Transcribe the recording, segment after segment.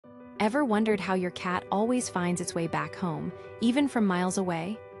Ever wondered how your cat always finds its way back home, even from miles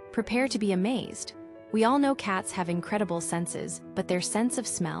away? Prepare to be amazed. We all know cats have incredible senses, but their sense of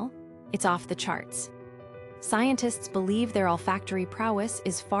smell? It's off the charts. Scientists believe their olfactory prowess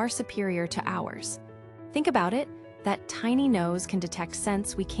is far superior to ours. Think about it, that tiny nose can detect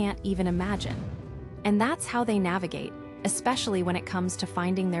scents we can't even imagine. And that's how they navigate, especially when it comes to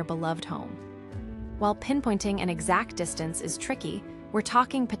finding their beloved home. While pinpointing an exact distance is tricky, we're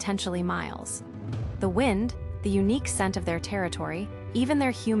talking potentially miles. The wind, the unique scent of their territory, even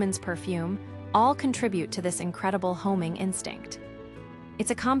their human's perfume, all contribute to this incredible homing instinct.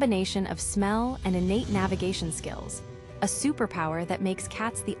 It's a combination of smell and innate navigation skills, a superpower that makes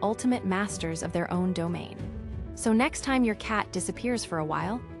cats the ultimate masters of their own domain. So next time your cat disappears for a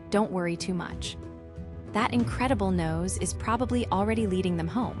while, don't worry too much. That incredible nose is probably already leading them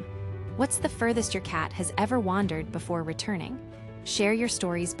home. What's the furthest your cat has ever wandered before returning? Share your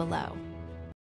stories below.